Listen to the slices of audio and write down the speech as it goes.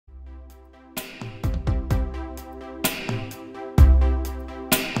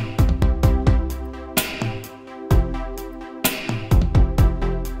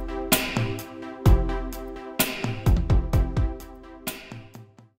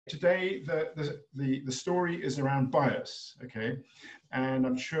today the story is around bias, okay? And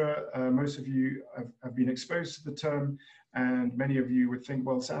I'm sure most of you have been exposed to the term, and many of you would think,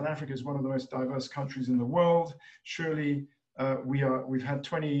 well, South Africa is one of the most diverse countries in the world. Surely we've had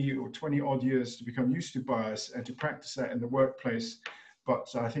 20 odd years to become used to bias and to practice that in the workplace. But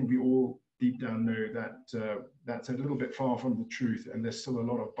I think we all deep down know that that's a little bit far from the truth, and there's still a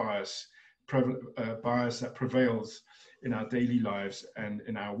lot of bias that prevails in our daily lives and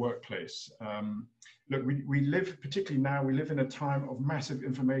in our workplace. Look, we live, particularly now, we live in a time of massive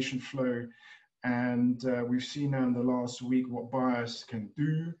information flow, and we've seen now in the last week what bias can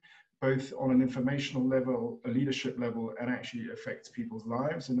do, both on an informational level, a leadership level, and actually affects people's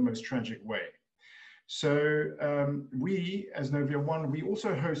lives in the most tragic way. So we, as Novia One, we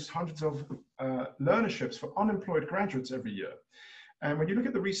also host hundreds of learnerships for unemployed graduates every year. And when you look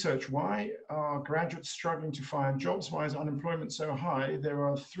at the research, why are graduates struggling to find jobs? Why is unemployment so high? There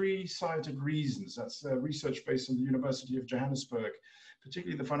are three cited reasons. That's research based on the University of Johannesburg,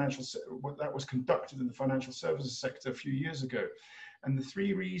 particularly what that was conducted in the financial services sector a few years ago. And the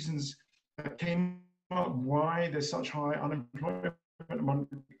three reasons that came up why there's such high unemployment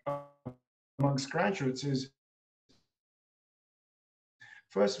amongst graduates is,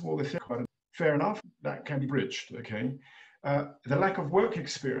 first of all, they think fair enough, that can be bridged, okay? The lack of work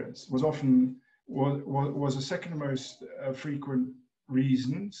experience was often was a second most frequent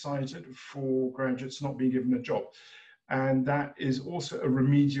reason cited for graduates not being given a job, and that is also a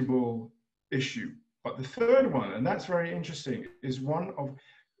remediable issue. But the third one, and that's very interesting, is one of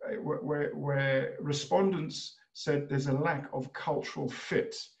where respondents said there's a lack of cultural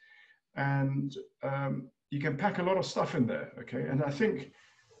fit, and you can pack a lot of stuff in there, okay? And I think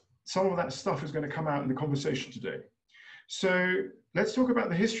some of that stuff is going to come out in the conversation today. So let's talk about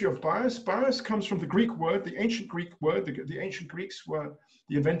the history of bias. Bias comes from the Greek word, the ancient Greek word. The ancient Greeks were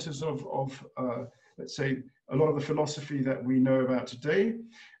the inventors of let's say, a lot of the philosophy that we know about today.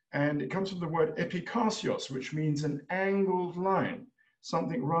 And it comes from the word epikasios, which means an angled line.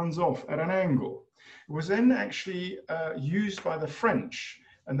 Something runs off at an angle. It was then actually used by the French.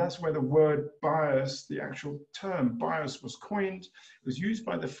 And that's where the word bias, the actual term bias, was coined. It was used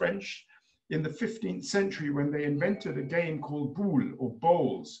by the French in the 15th century when they invented a game called boule or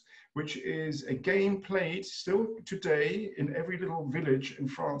bowls, which is a game played still today in every little village in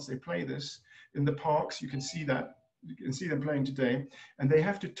France. They play this in the parks. You can see that. You can see them playing today. And they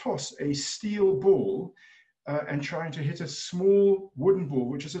have to toss a steel ball and trying to hit a small wooden ball,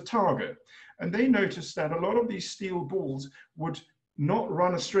 which is a target. And they noticed that a lot of these steel balls would not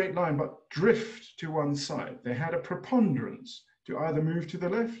run a straight line, but drift to one side. They had a preponderance to either move to the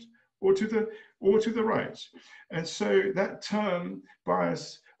left or to the right. And so that term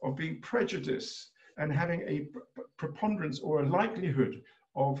bias of being prejudiced and having a preponderance or a likelihood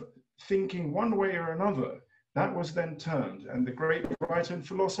of thinking one way or another, that was then termed. And the great writer and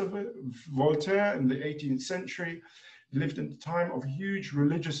philosopher Voltaire in the 18th century lived in a time of huge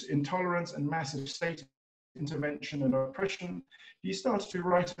religious intolerance and massive state intervention and oppression. He started to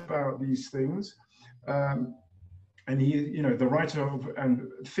write about these things. And he, you know, the writer of and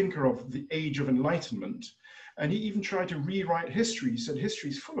thinker of the Age of Enlightenment, and he even tried to rewrite history. He said history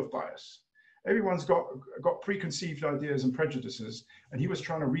is full of bias. Everyone's got preconceived ideas and prejudices, and he was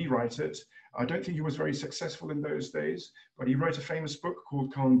trying to rewrite it. I don't think he was very successful in those days, but he wrote a famous book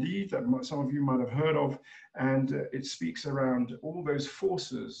called Candide that some of you might have heard of, and it speaks around all those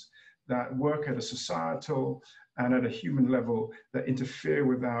forces that work at a societal and at a human level that interfere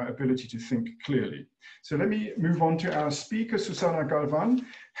with our ability to think clearly. So let me move on to our speaker. Susana Galvan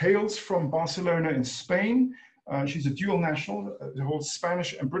hails from Barcelona in Spain. She's a dual national, holds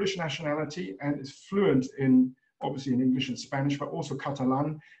Spanish and British nationality, and is fluent in, obviously in English and Spanish, but also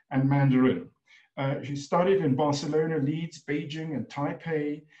Catalan and Mandarin. She studied in Barcelona, Leeds, Beijing, and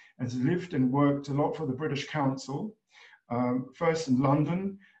Taipei, and has lived and worked a lot for the British Council, first in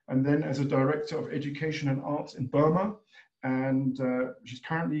London, and then as a director of education and arts in Burma. And she's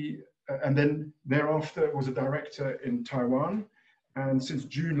currently, and then thereafter was a director in Taiwan. And since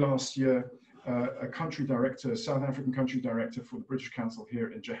June last year, a country director, South African country director for the British Council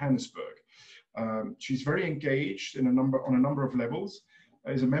here in Johannesburg. She's very engaged in on a number of levels,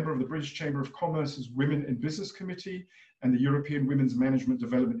 is a member of the British Chamber of Commerce's Women in Business Committee and the European Women's Management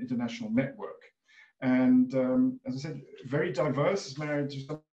Development International Network. And as I said, very diverse, is married to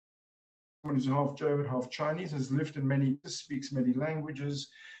someone who's half German, half Chinese, has lived in many, speaks many languages,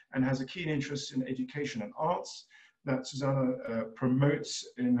 and has a keen interest in education and arts that Susana promotes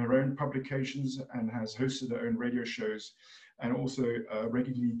in her own publications and has hosted her own radio shows, and also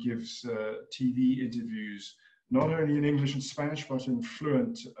regularly gives TV interviews not only in English and Spanish, but in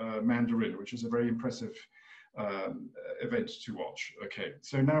fluent Mandarin, which is a very impressive event to watch. Okay,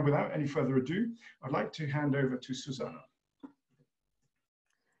 so now without any further ado, I'd like to hand over to Susana.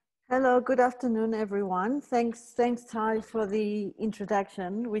 Hello, good afternoon, everyone. Thanks, Ty, for the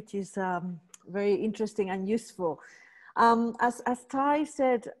introduction, which is very interesting and useful. As Ty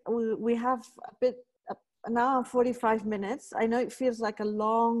said, we have an hour and 45 minutes. I know it feels like a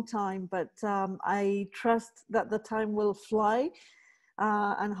long time, but I trust that the time will fly,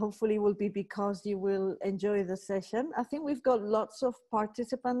 and hopefully will be because you will enjoy the session. I think we've got lots of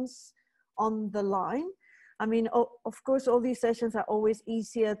participants on the line. I mean, of course, all these sessions are always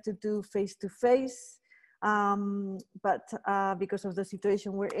easier to do face-to-face, but because of the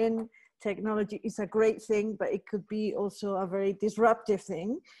situation we're in, technology is a great thing, but it could be also a very disruptive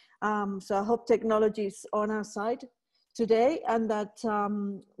thing. So I hope technology is on our side today, and that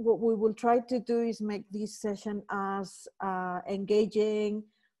what we will try to do is make this session as engaging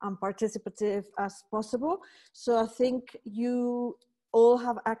and participative as possible. So I think you all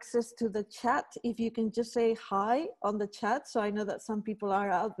have access to the chat. If you can just say hi on the chat, so I know that some people are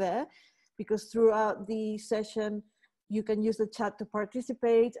out there, because throughout the session, you can use the chat to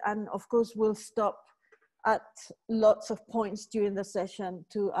participate. And of course, we'll stop at lots of points during the session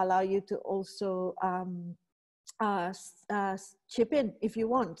to allow you to also chip in if you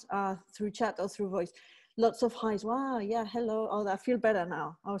want, through chat or through voice. Lots of highs. Wow, yeah, hello. Oh, I feel better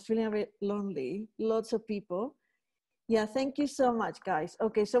now. I was feeling a bit lonely. Lots of people. Yeah, thank you so much, guys.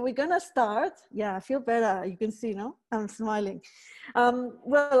 Okay, so we're gonna start. Yeah, I feel better. You can see, no? I'm smiling.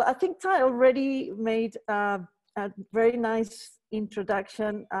 Well, I think Ty already made a very nice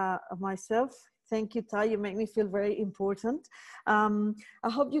introduction of myself. Thank you, Ty. You make me feel very important. I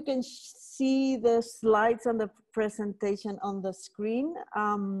hope you can see the slides and the presentation on the screen.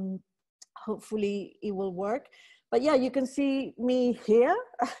 Hopefully it will work. But yeah, you can see me here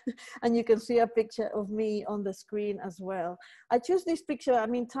and you can see a picture of me on the screen as well. I choose this picture. I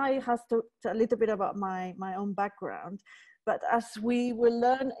mean, Ty has talked a little bit about my own background, but as we will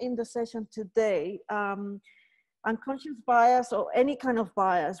learn in the session today, unconscious bias or any kind of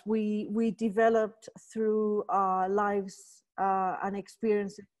bias, we developed through our lives and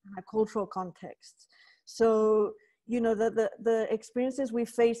experiences in a cultural context. So, you know, the experiences we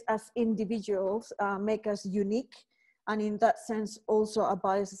face as individuals make us unique. And in that sense, also our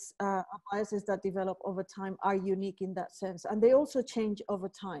biases that develop over time are unique in that sense. And they also change over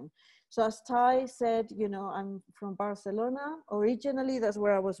time. So as Ty said, you know, I'm from Barcelona originally, that's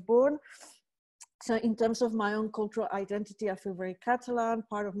where I was born. So in terms of my own cultural identity, I feel very Catalan.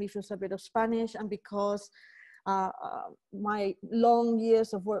 Part of me feels a bit of Spanish. And because my long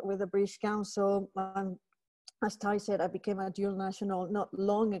years of work with the British Council, as Ty said, I became a dual national not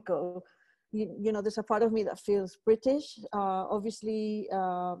long ago. You know, there's a part of me that feels British. Obviously,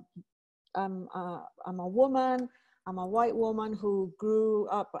 I'm a woman. I'm a white woman who grew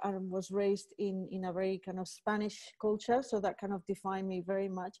up and was raised in a very kind of Spanish culture. So that kind of defined me very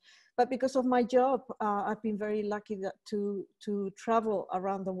much. But because of my job, I've been very lucky to travel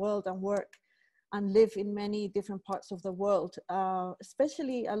around the world and work and live in many different parts of the world,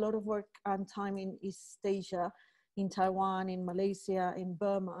 especially a lot of work and time in East Asia, in Taiwan, in Malaysia, in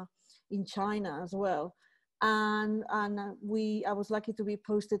Burma, in China as well. And I was lucky to be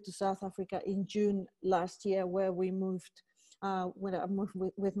posted to South Africa in June last year, where we moved, when I moved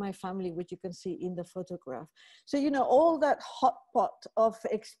with my family, which you can see in the photograph. So, you know, all that hot pot of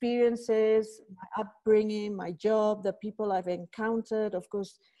experiences, my upbringing, my job, the people I've encountered, of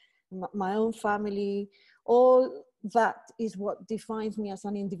course, my own family, all that is what defines me as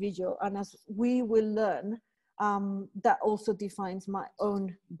an individual. And as we will learn, that also defines my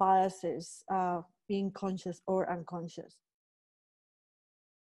own biases, being conscious or unconscious.